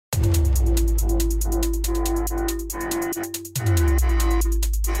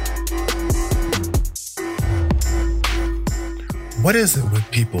What is it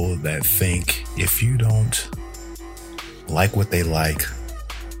with people that think if you don't like what they like,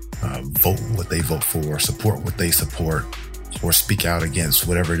 vote what they vote for, support what they support, or speak out against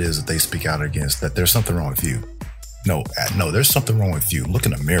whatever it is that they speak out against, that there's something wrong with you? No, there's something wrong with you. Look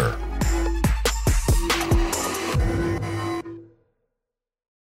in the mirror.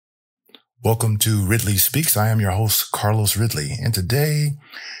 Welcome to Ridley Speaks. I am your host, Carlos Ridley. And today,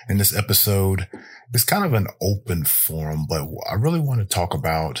 in this episode, it's kind of an open forum, but I really want to talk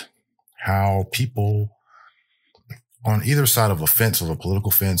about how people on either side of a fence, of a political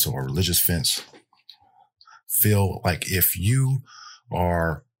fence or a religious fence, feel like if you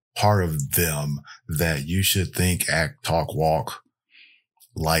are part of them, that you should think, act, talk, walk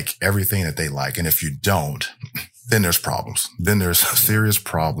like everything that they like. And if you don't, then there's problems. Then there's serious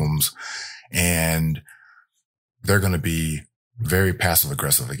problems, and they're going to be very passive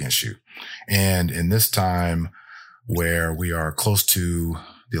aggressive against you. And in this time where we are close to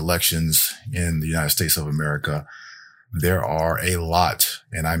the elections in the United States of America, there are a lot,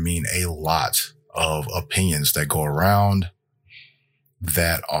 and I mean a lot, of opinions that go around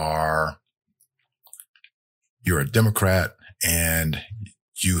that are, you're a Democrat and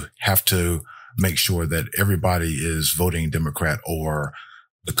you have to make sure that everybody is voting Democrat or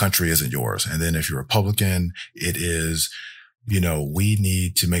the country isn't yours. And then if you're Republican, it is, we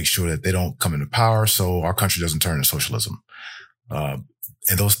need to make sure that they don't come into power so our country doesn't turn to socialism. And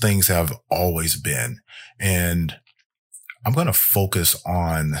those things have always been. And I'm going to focus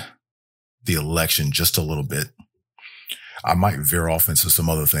on the election just a little bit. I might veer off into some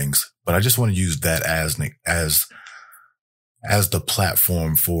other things, but I just want to use that as the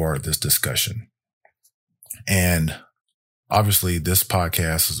platform for this discussion. And obviously this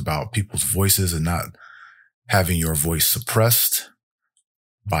podcast is about people's voices and not having your voice suppressed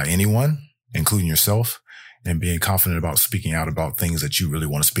by anyone, including yourself, and being confident about speaking out about things that you really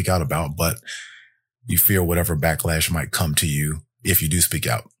want to speak out about, but you fear whatever backlash might come to you if you do speak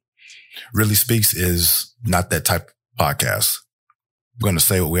out. Ridley Speaks is not that type of podcast. We're going to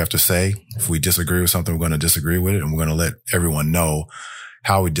say what we have to say. If we disagree with something, we're going to disagree with it, and we're going to let everyone know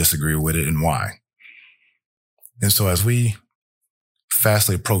how we disagree with it and why. And so as we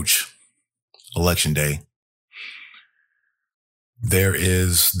fastly approach Election Day, there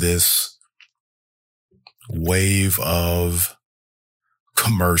is this wave of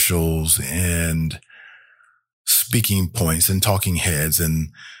commercials and speaking points and talking heads and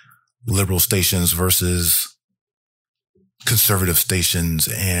liberal stations versus conservative stations.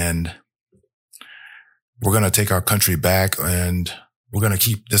 And we're going to take our country back and we're going to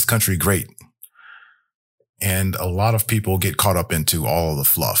keep this country great. And a lot of people get caught up into all of the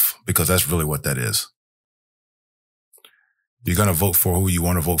fluff because that's really what that is. You're going to vote for who you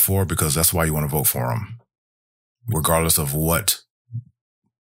want to vote for because that's why you want to vote for them, regardless of what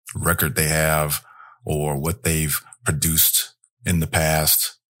record they have or what they've produced in the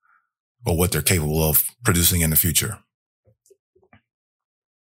past or what they're capable of producing in the future.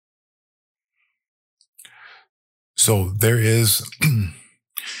 So there is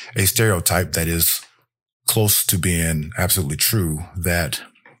a stereotype that is close to being absolutely true that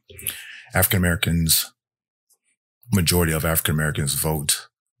African Americans, majority of African Americans vote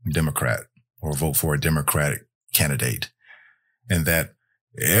Democrat or vote for a Democratic candidate, and that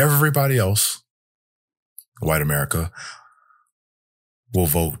everybody else, white America, will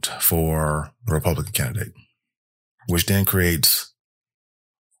vote for a Republican candidate, which then creates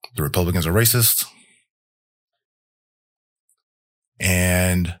the Republicans are racist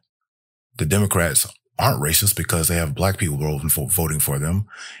and the Democrats aren't racist because they have black people voting for them.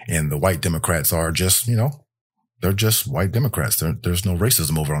 And the white Democrats are just, they're just white Democrats. There's no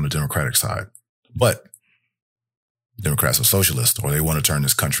racism over on the Democratic side. But Democrats are socialists, or they want to turn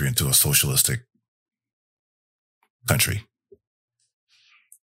this country into a socialistic country.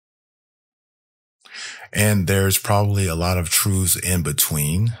 And there's probably a lot of truths in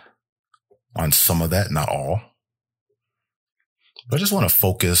between on some of that, not all. But I just want to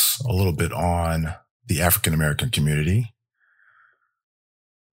focus a little bit on the African American community.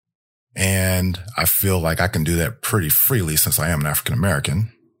 And I feel like I can do that pretty freely since I am an African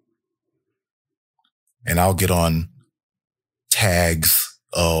American. And I'll get on tags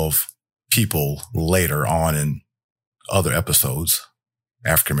of people later on in other episodes.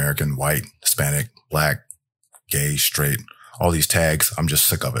 African American, white, Hispanic, black, gay, straight, all these tags. I'm just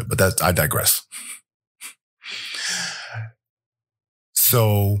sick of it, but I digress.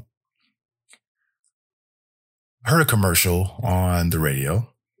 So I heard a commercial on the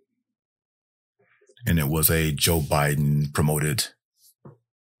radio, and it was a Joe Biden promoted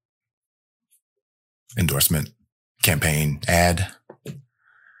endorsement campaign ad.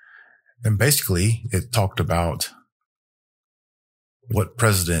 And basically it talked about what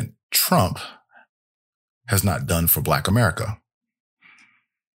President Trump has not done for Black America.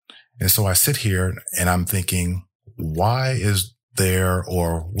 And so I sit here and I'm thinking, why is there,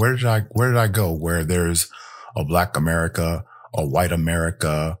 or where did I go where there's a Black America, a white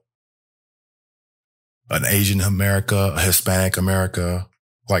America, an Asian America, a Hispanic America?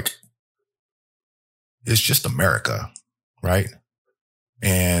 Like, it's just America, right?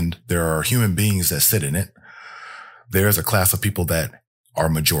 And there are human beings that sit in it. There's a class of people that are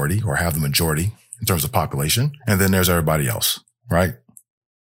majority or have the majority in terms of population. And then there's everybody else, right?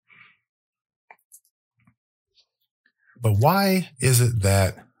 But why is it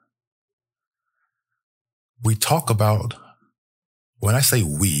that we talk about, when I say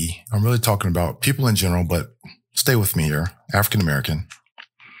we, I'm really talking about people in general, but stay with me here, African American.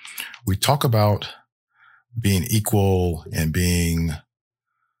 We talk about being equal and being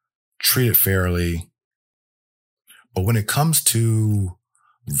treated fairly. But when it comes to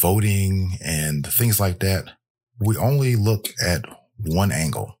voting and things like that, we only look at one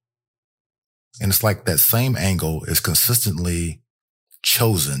angle. And it's like that same angle is consistently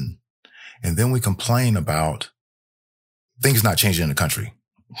chosen. And then we complain about things not changing in the country.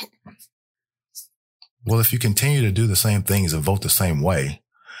 Well, if you continue to do the same things and vote the same way,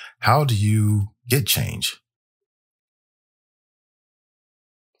 how do you get change?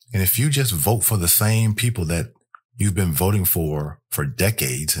 And if you just vote for the same people that you've been voting for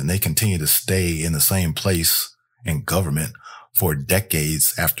decades, and they continue to stay in the same place in government for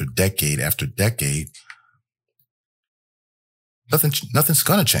decades after decade after decade, nothing's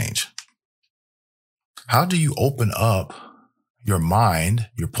going to change. How do you open up your mind,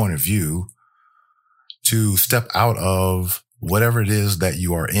 your point of view, to step out of whatever it is that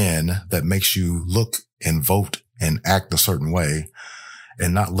you are in that makes you look and vote and act a certain way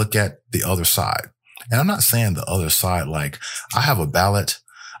and not look at the other side? And I'm not saying the other side, like I have a ballot,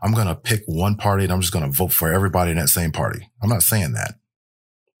 I'm going to pick one party and I'm just going to vote for everybody in that same party. I'm not saying that.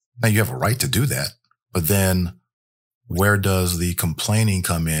 Now you have a right to do that, but then where does the complaining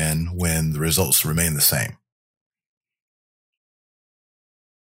come in when the results remain the same?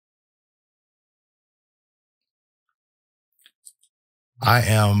 I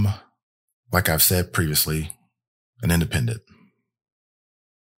am, like I've said previously, an independent.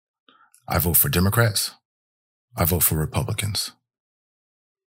 I vote for Democrats. I vote for Republicans.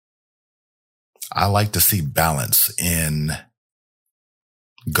 I like to see balance in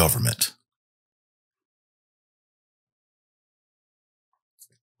government.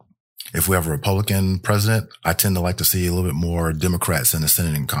 If we have a Republican president, I tend to like to see a little bit more Democrats in the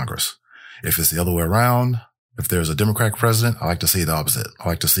Senate and Congress. If it's the other way around, if there's a Democratic president, I like to see the opposite. I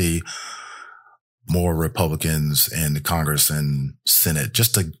like to see more Republicans in the Congress and Senate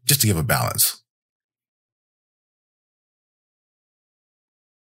just to give a balance.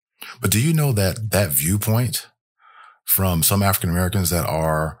 But do you know that that viewpoint from some African Americans that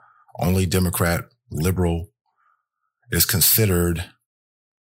are only Democrat, liberal, is considered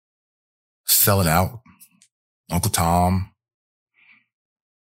selling out? Uncle Tom,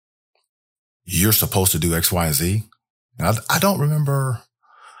 you're supposed to do X, Y, and Z. And I don't remember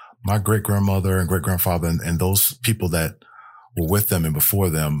my great-grandmother and great-grandfather and those people that were with them and before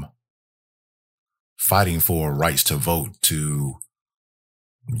them fighting for rights to vote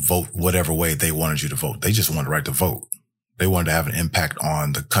whatever way they wanted you to vote. They just wanted the right to vote. They wanted to have an impact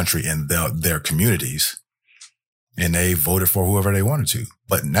on the country and their communities. And they voted for whoever they wanted to.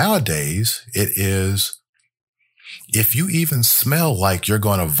 But nowadays, it is, if you even smell like you're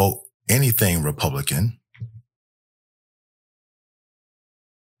going to vote anything Republican,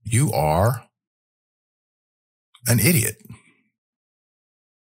 you are an idiot.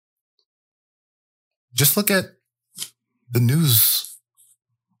 Just look at the news,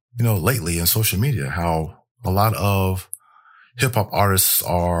 lately in social media, how a lot of hip hop artists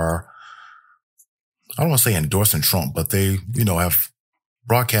are, I don't want to say endorsing Trump, but they, have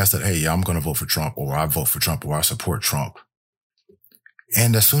broadcasted, hey, I'm going to vote for Trump, or I vote for Trump, or I support Trump.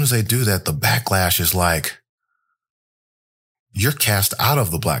 And as soon as they do that, the backlash is like, you're cast out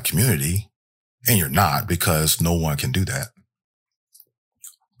of the Black community, and you're not, because no one can do that.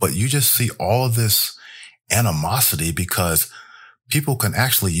 But you just see all of this animosity because people can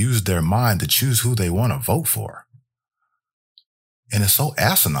actually use their mind to choose who they want to vote for. And it's so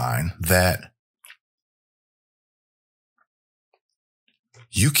asinine that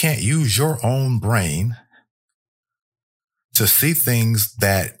you can't use your own brain to see things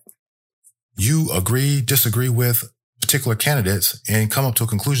that you disagree with particular candidates and come up to a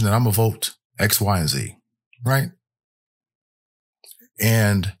conclusion that I'm going to vote X, Y, and Z, right?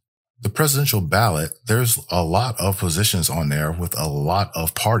 And the presidential ballot, there's a lot of positions on there with a lot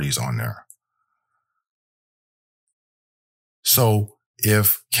of parties on there. So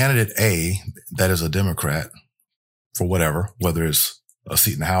if candidate A, that is a Democrat for whatever, whether it's a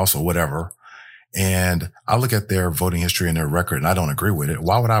seat in the House or whatever, and I look at their voting history and their record and I don't agree with it,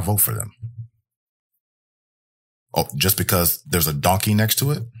 why would I vote for them? Oh, just because there's a donkey next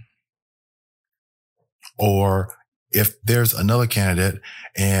to it? Or if there's another candidate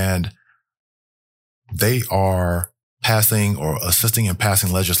and they are passing or assisting in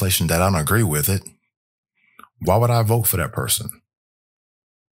passing legislation that I don't agree with it, why would I vote for that person?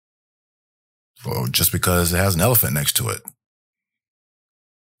 Well, just because it has an elephant next to it.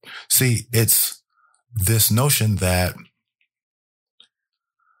 See, it's this notion that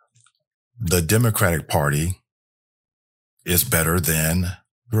the Democratic Party is better than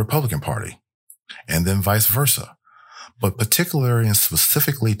the Republican Party, and then vice versa. But particularly and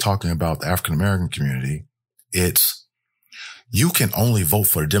specifically talking about the African American community, it's you can only vote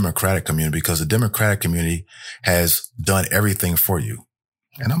for the Democratic community because the Democratic community has done everything for you.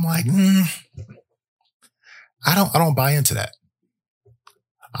 And I'm like, I don't buy into that.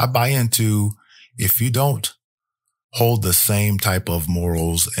 I buy into if you don't hold the same type of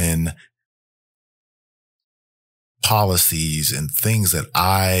morals and policies and things that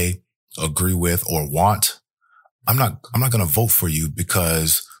I agree with or want, I'm not going to vote for you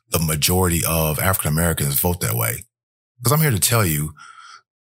because the majority of African Americans vote that way. Because I'm here to tell you,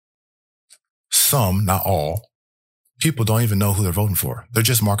 some, not all, people don't even know who they're voting for. They're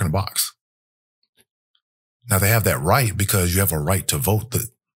just marking a box. Now they have that right because you have a right to vote.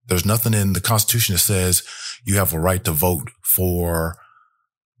 There's nothing in the Constitution that says you have a right to vote for,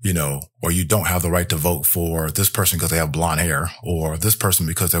 or you don't have the right to vote for this person because they have blonde hair or this person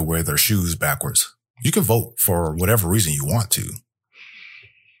because they wear their shoes backwards. You can vote for whatever reason you want to.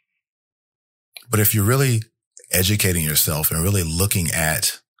 But if you're really educating yourself and really looking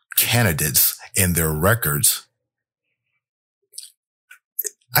at candidates and their records,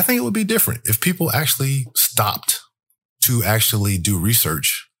 I think it would be different if people actually stopped to actually do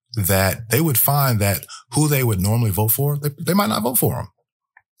research, that they would find that who they would normally vote for, they might not vote for them.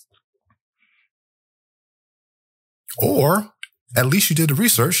 Or at least you did the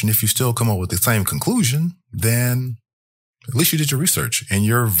research. And if you still come up with the same conclusion, then at least you did your research and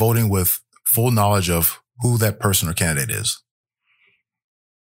you're voting with full knowledge of who that person or candidate is.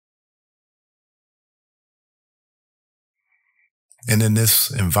 And in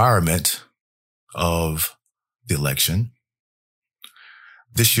this environment of the election,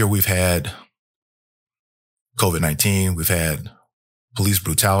 this year we've had COVID-19, we've had police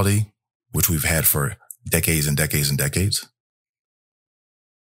brutality, which we've had for decades and decades and decades.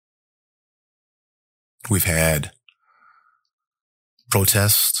 We've had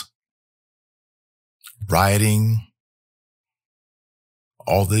protests, rioting.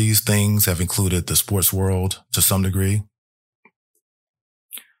 All these things have included the sports world to some degree.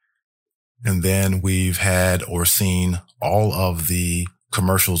 And then we've had or seen all of the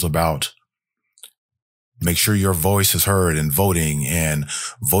commercials about make sure your voice is heard in voting and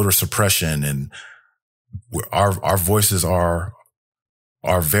voter suppression. And our voices are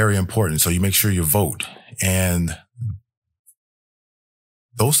very important. So you make sure you vote. And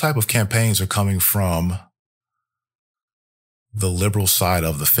those type of campaigns are coming from the liberal side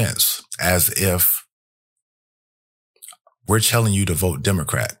of the fence, as if we're telling you to vote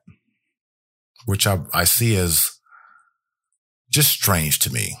Democrat, which I see as just strange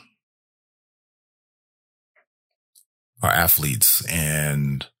to me. Our athletes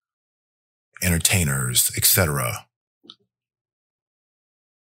and entertainers, etc.,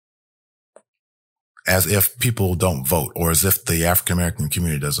 as if people don't vote, or as if the African American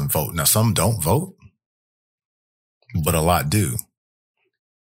community doesn't vote. Now, some don't vote, but a lot do.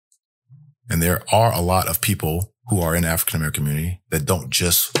 And there are a lot of people who are in the African American community that don't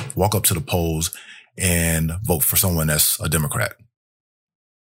just walk up to the polls and vote for someone that's a Democrat.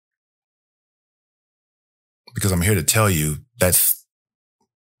 Because I'm here to tell you that's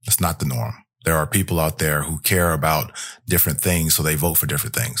not the norm. There are people out there who care about different things, so they vote for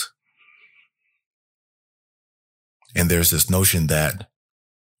different things. And there's this notion that,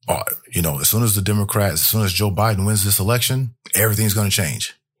 as soon as as soon as Joe Biden wins this election, everything's going to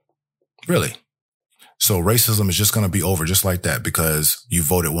change. Really? So racism is just going to be over just like that because you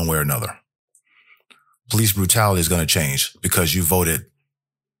voted one way or another. Police brutality is going to change because you voted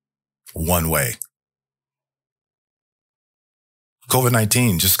one way.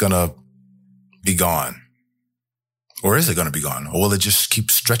 COVID-19 just going to be gone. Or is it going to be gone? Or will it just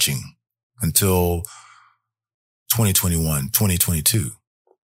keep stretching until 2021, 2022.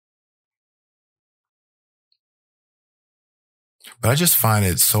 But I just find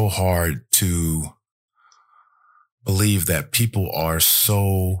it so hard to believe that people are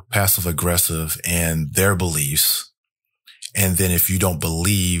so passive aggressive in their beliefs. And then if you don't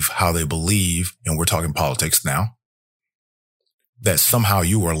believe how they believe, and we're talking politics now, that somehow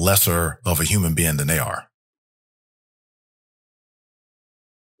you are lesser of a human being than they are.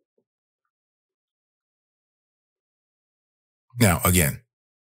 Now, again,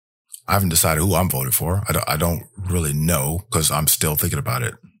 I haven't decided who I'm voting for. I don't really know because I'm still thinking about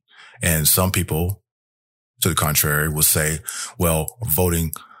it. And some people, to the contrary, will say, well,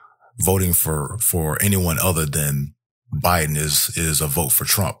 voting for anyone other than Biden is a vote for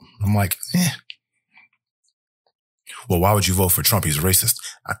Trump. I'm like, well, why would you vote for Trump? He's racist.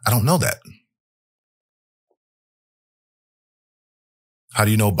 I don't know that. How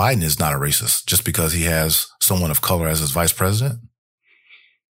do you know Biden is not a racist just because he has someone of color as his vice president?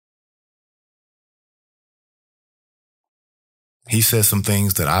 He says some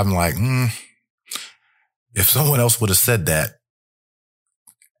things that I'm like, if someone else would have said that,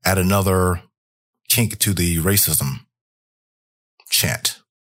 add another kink to the racism chant.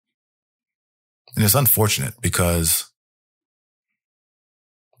 And it's unfortunate because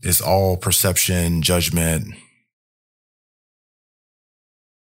it's all perception, judgment.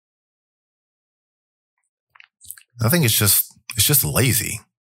 I think it's just lazy.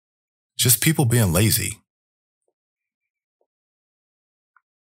 It's just people being lazy.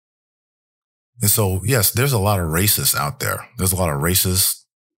 And so, yes, there's a lot of racists out there. There's a lot of racists,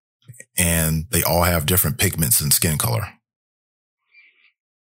 and they all have different pigments and skin color.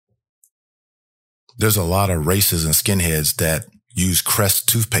 There's a lot of racists and skinheads that use Crest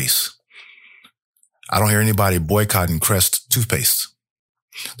toothpaste. I don't hear anybody boycotting Crest toothpaste.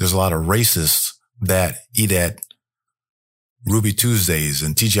 There's a lot of racists that eat at Ruby Tuesdays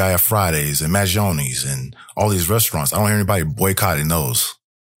and TGIF Fridays and Maggioni's and all these restaurants. I don't hear anybody boycotting those.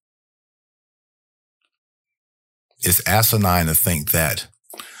 It's asinine to think that,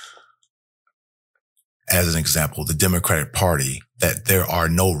 as an example, the Democratic Party, that there are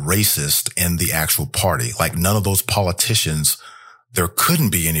no racists in the actual party. Like none of those politicians, there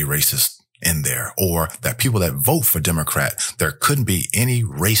couldn't be any racists in there, or that people that vote for Democrat, there couldn't be any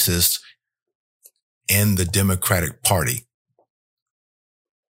racists in the Democratic Party.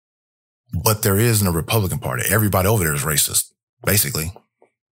 But there is in the Republican Party. Everybody over there is racist, basically.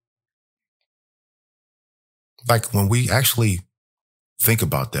 Like when we actually think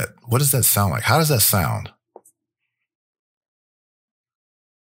about that, what does that sound like? How does that sound?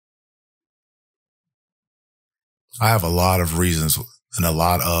 I have a lot of reasons and a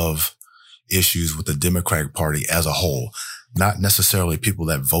lot of issues with the Democratic Party as a whole. Not necessarily people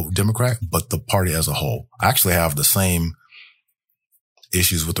that vote Democrat, but the party as a whole. I actually have the same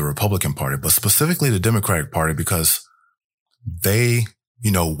issues with the Republican Party, but specifically the Democratic Party because they,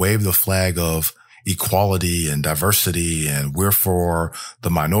 wave the flag of equality and diversity and we're for the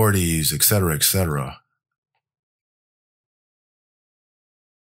minorities, et cetera, et cetera.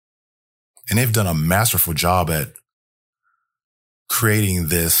 And they've done a masterful job at creating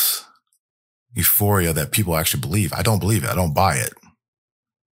this euphoria that people actually believe. I don't believe it. I don't buy it.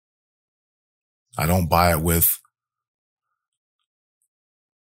 I don't buy it with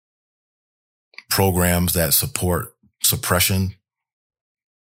programs that support suppression,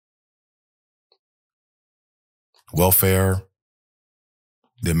 welfare,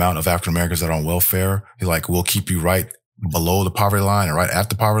 the amount of African Americans that are on welfare. We'll keep you right below the poverty line and right at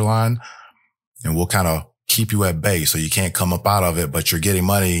the poverty line. And we'll kind of keep you at bay so you can't come up out of it, but you're getting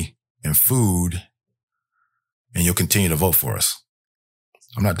money and food and you'll continue to vote for us.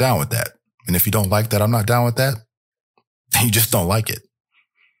 I'm not down with that. And if you don't like that, I'm not down with that. Then you just don't like it.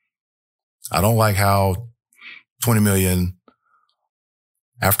 I don't like how 20 million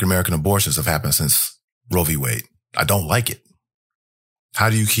African American abortions have happened since Roe v. Wade. I don't like it. How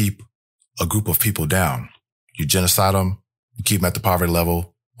do you keep a group of people down? You genocide them, you keep them at the poverty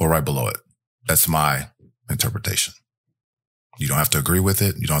level or right below it. That's my interpretation. You don't have to agree with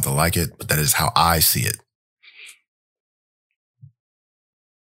it. You don't have to like it, but that is how I see it.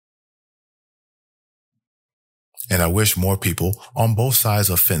 And I wish more people on both sides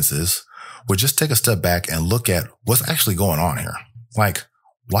of fences would just take a step back and look at what's actually going on here. Like,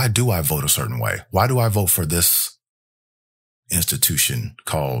 why do I vote a certain way? Why do I vote for this institution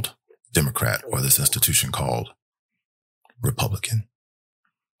called Democrat or this institution called Republican?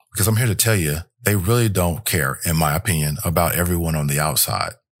 Because I'm here to tell you, they really don't care, in my opinion, about everyone on the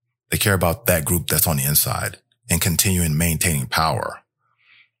outside. They care about that group that's on the inside and continuing maintaining power.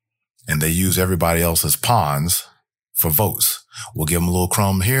 And they use everybody else as pawns for votes. We'll give them a little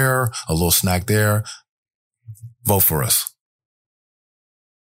crumb here, a little snack there. Vote for us.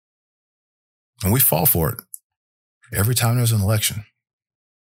 And we fall for it every time there's an election.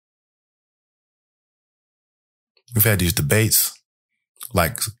 We've had these debates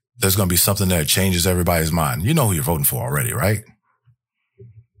like there's going to be something that changes everybody's mind. You know who you're voting for already, right?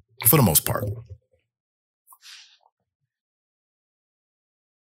 For the most part.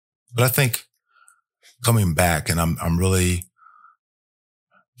 But I think coming back, and I'm really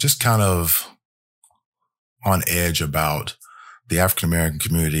just kind of on edge about the African American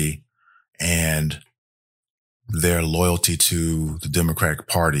community and their loyalty to the Democratic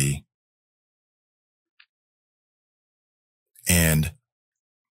Party and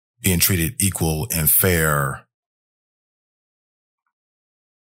being treated equal and fair.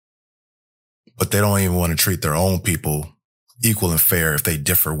 But they don't even want to treat their own people equal and fair if they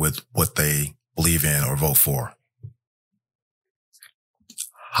differ with what they believe in or vote for.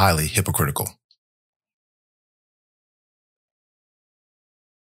 Highly hypocritical.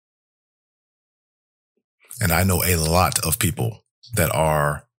 And I know a lot of people that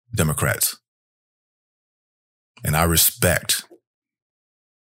are Democrats. And I respect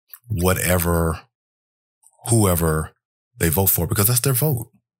whoever they vote for, because that's their vote.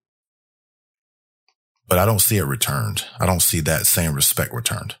 But I don't see it returned. I don't see that same respect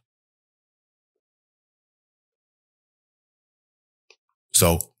returned.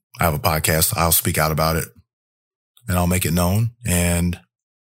 So I have a podcast. I'll speak out about it and I'll make it known. And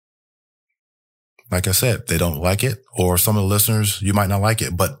like I said, they don't like it, or some of the listeners, you might not like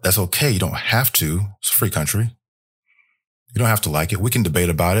it, but that's okay. You don't have to. It's a free country. You don't have to like it. We can debate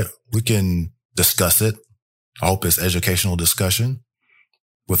about it. We can discuss it. I hope it's educational discussion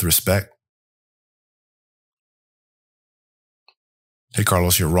with respect. Hey,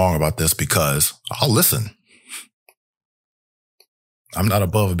 Carlos, you're wrong about this, because I'll listen. I'm not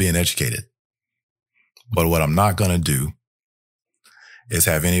above being educated. But what I'm not going to do is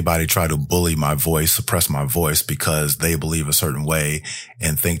have anybody try to bully my voice, suppress my voice because they believe a certain way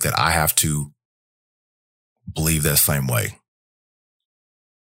and think that I have to believe that same way.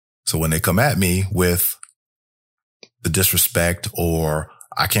 So when they come at me with the disrespect, or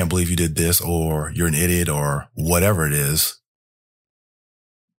I can't believe you did this, or you're an idiot, or whatever it is,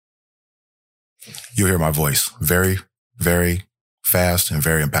 you'll hear my voice very, very fast and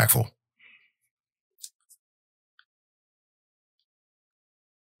very impactful.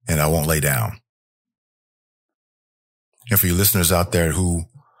 And I won't lay down. And for you listeners out there who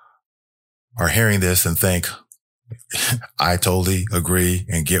are hearing this and think, I totally agree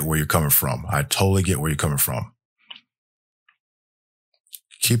and get where you're coming from. I totally get where you're coming from.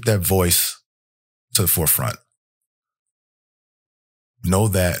 Keep that voice to the forefront. Know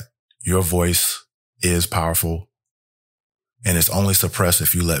that your voice is powerful, and it's only suppressed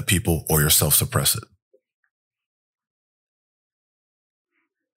if you let people or yourself suppress it.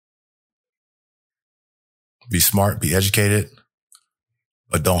 Be smart, be educated,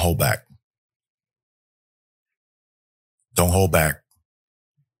 but don't hold back. Don't hold back.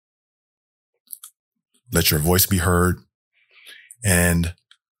 Let your voice be heard, and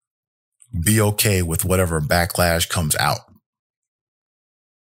be okay with whatever backlash comes out.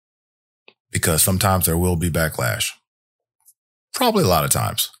 Because sometimes there will be backlash. Probably a lot of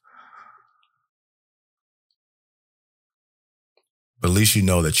times. But at least you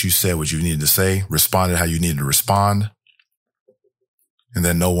know that you said what you needed to say, responded how you needed to respond, and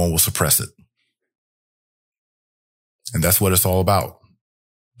then no one will suppress it. And that's what it's all about.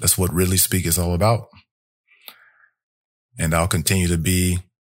 That's what Ridley Speak is all about. And I'll continue to be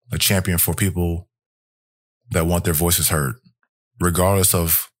a champion for people that want their voices heard, regardless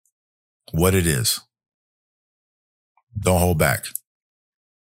of what it is. Don't hold back.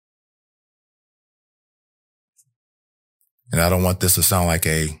 And I don't want this to sound like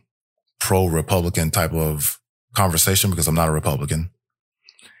a pro-Republican type of conversation, because I'm not a Republican.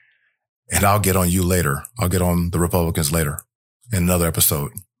 And I'll get on you later. I'll get on the Republicans later in another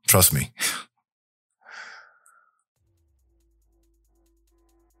episode. Trust me.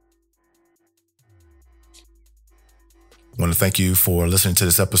 I want to thank you for listening to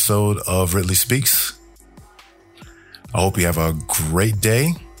this episode of Ridley Speaks. I hope you have a great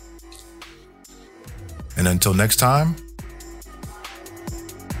day. And until next time,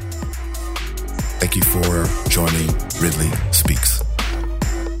 thank you for joining Ridley Speaks.